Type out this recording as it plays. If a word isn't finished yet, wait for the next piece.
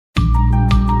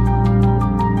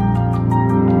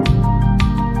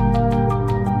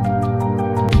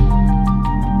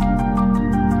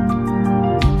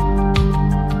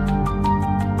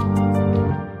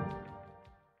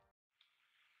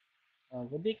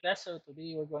Good day, class. So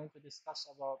today we're going to discuss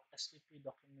about SPP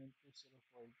document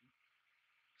 204B.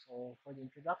 So for the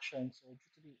introduction, so due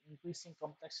to the increasing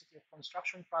complexity of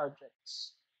construction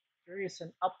projects, there is an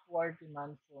upward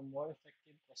demand for more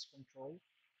effective cost control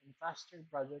and faster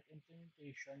project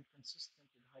implementation consistent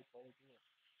with high quality work.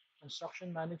 Construction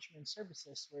management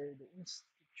services were the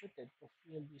instituted to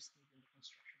fill this need in the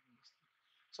construction industry.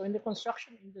 So in the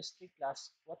construction industry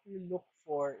class, what we look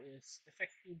for is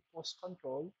effective cost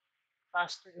control,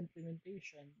 faster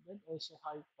implementation, then also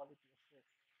high quality of work.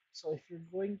 So if you're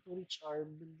going to reach our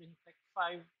Building Tech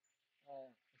 5, if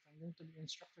I'm going to be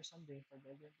instructor someday for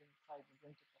Building Tech 5, we're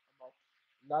going to talk about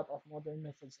a lot of modern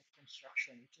methods of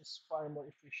construction, which is far more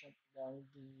efficient than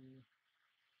we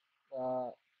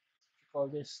call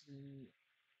this the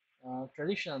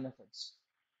traditional methods.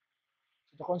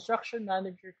 So the construction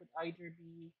manager could either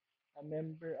be a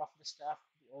member of the staff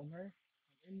of the owner,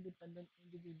 an independent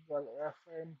individual, or a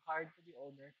firm hired by the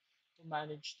owner to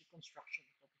manage the construction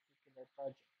of a particular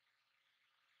project.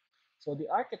 So the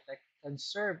architect can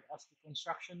serve as the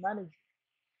construction manager.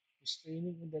 His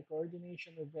training in the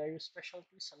coordination of various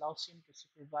specialties allows him to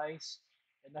supervise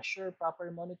and assure proper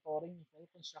monitoring of all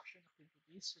construction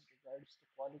activities with regards to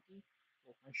quality,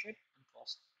 workmanship, and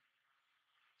cost.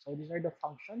 So these are the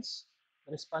functions.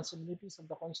 The responsibilities of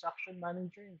the construction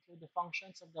manager include the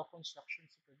functions of the Construction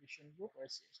Supervision Group or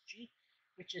CSG,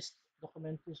 which is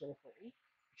document 2048,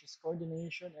 which is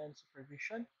coordination and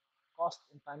supervision, cost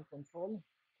and time control,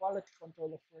 quality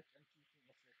control of work, and keeping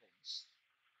of records.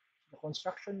 The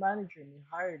construction manager may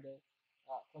hire the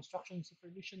construction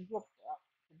supervision group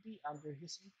to be under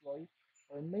his employ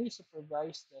or may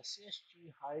supervise the CSG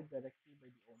hired directly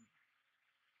by the owner.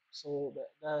 So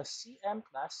the CM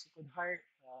class, you could hire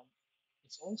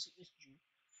its own CSG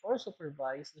or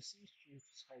supervise the CSG which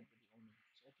is hired by the owner.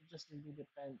 So it will just really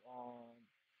depend on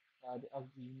the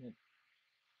agreement.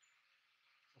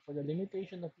 So for the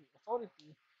limitation of the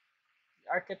authority,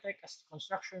 the architect as the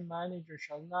construction manager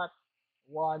shall not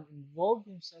one involve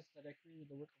himself directly with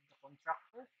the work of the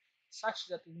contractor, such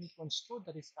that it may construe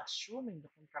that is assuming the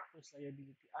contractor's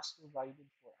liability as provided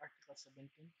for Article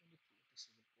 1722 of the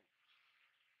Civil Code.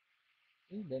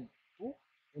 Okay, then two,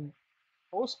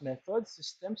 impose methods,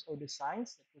 systems, or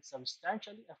designs that would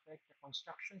substantially affect the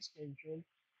construction schedule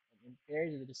and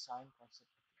impair the design concept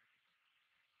of the architect.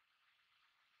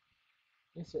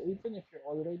 Okay, so even if you're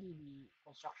already the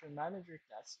construction manager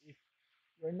class, if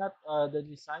you're not the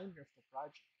designer of the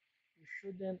project, you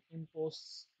shouldn't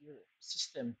impose your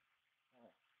system,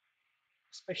 uh,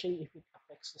 especially if it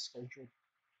affects the schedule.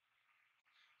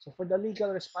 So for the legal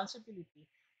responsibility,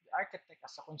 the architect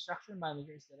as a construction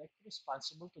manager is directly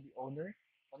responsible to the owner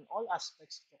on all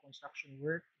aspects of the construction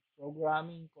work,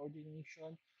 programming,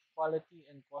 coordination, quality,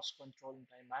 and cost control and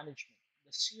time management.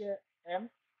 The CM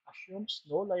assumes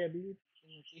no liability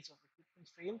in case of equipment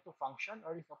fail to function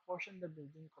or if a portion of the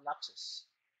building collapses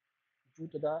due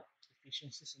to the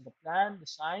deficiencies in the plan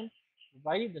design,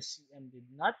 provided the CM did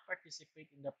not participate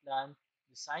in the plan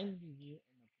design review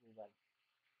and approval.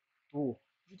 2.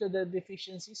 Due to the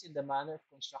deficiencies in the manner of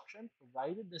construction,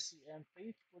 provided the CM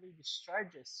faithfully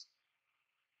discharges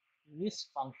these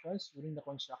functions during the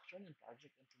construction and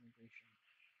project implementation.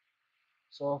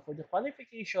 So for the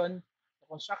qualification, the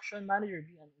construction manager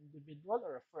be an individual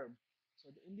or a firm. So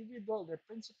the individual, the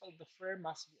principal of the firm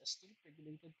must be a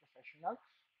state-regulated professional,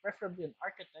 preferably an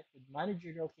architect with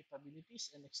managerial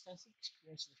capabilities and extensive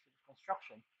experience in the field of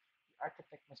construction. The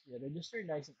architect must be a registered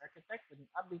licensed architect with an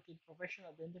updated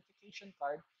professional identification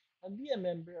card and be a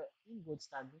member in good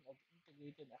standing of the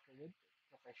Integrated Accredited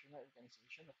Professional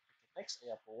Organization of Architects,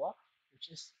 IAPOA,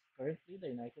 which is currently the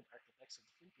United Architects of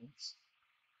the Philippines.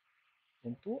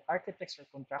 And two, architects or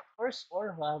contractors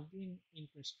or who have been in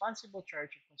responsible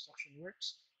charge of construction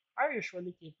works are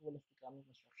usually capable of becoming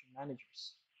construction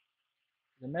managers.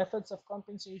 The methods of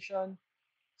compensation,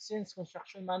 since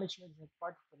construction management is not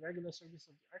part of the regular service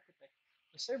of the architect,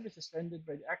 the services rendered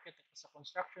by the architect as a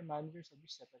construction manager will be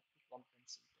separately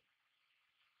compensated.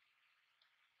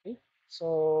 Okay,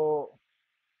 so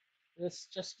let's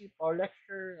just keep our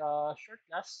lecture short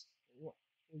class. We'll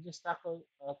just tackle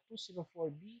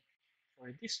 204B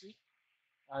for this week.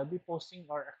 I'll be posting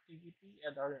our activity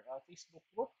at our Facebook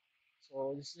group.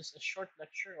 So this is a short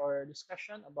lecture or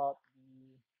discussion about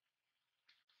the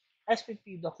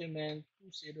SPP document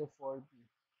 204B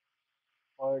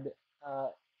or the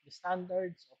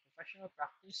standards of professional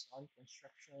practice on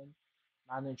construction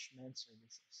management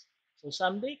services. So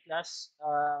someday class,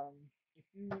 if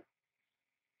you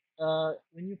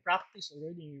when you practice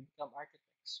already and you become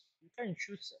architects, you can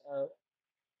choose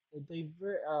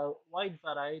wide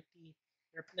variety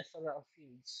or plethora of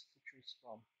fields to choose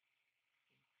from.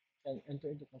 can enter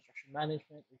into construction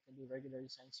management, or can do regular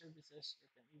design services, or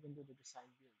can even do the design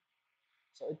build.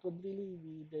 So it would really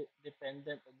be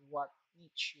dependent on what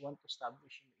niche you want to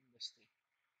establish in the industry.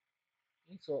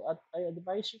 Okay, so I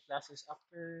advise you classes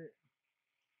after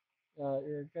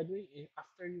your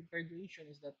graduation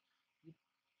is that you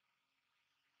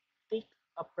take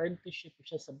apprenticeship,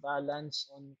 which has a balance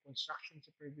on construction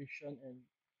supervision and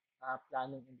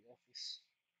planning in the office.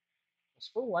 Because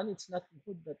for one, it's not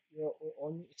good that your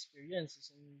only experience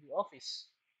is in the office,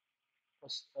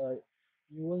 because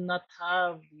you will not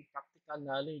have the practical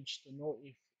knowledge to know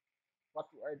if what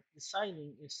you are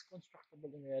designing is constructible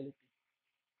in reality.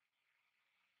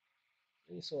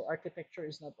 Okay, so architecture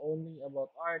is not only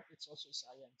about art; it's also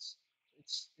science. So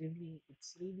it's really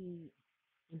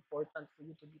important for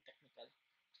you to be technical,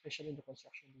 especially in the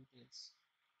construction details.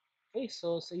 Okay,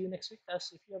 so see you next week,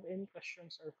 Tess. If you have any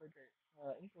questions or further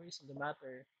inquiries on the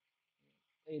matter,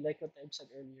 like what I've said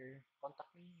earlier,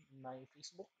 contact me in my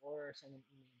Facebook or send an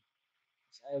email.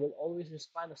 So I will always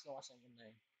respond as long as I'm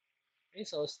online. Okay,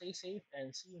 so stay safe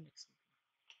and see you next week.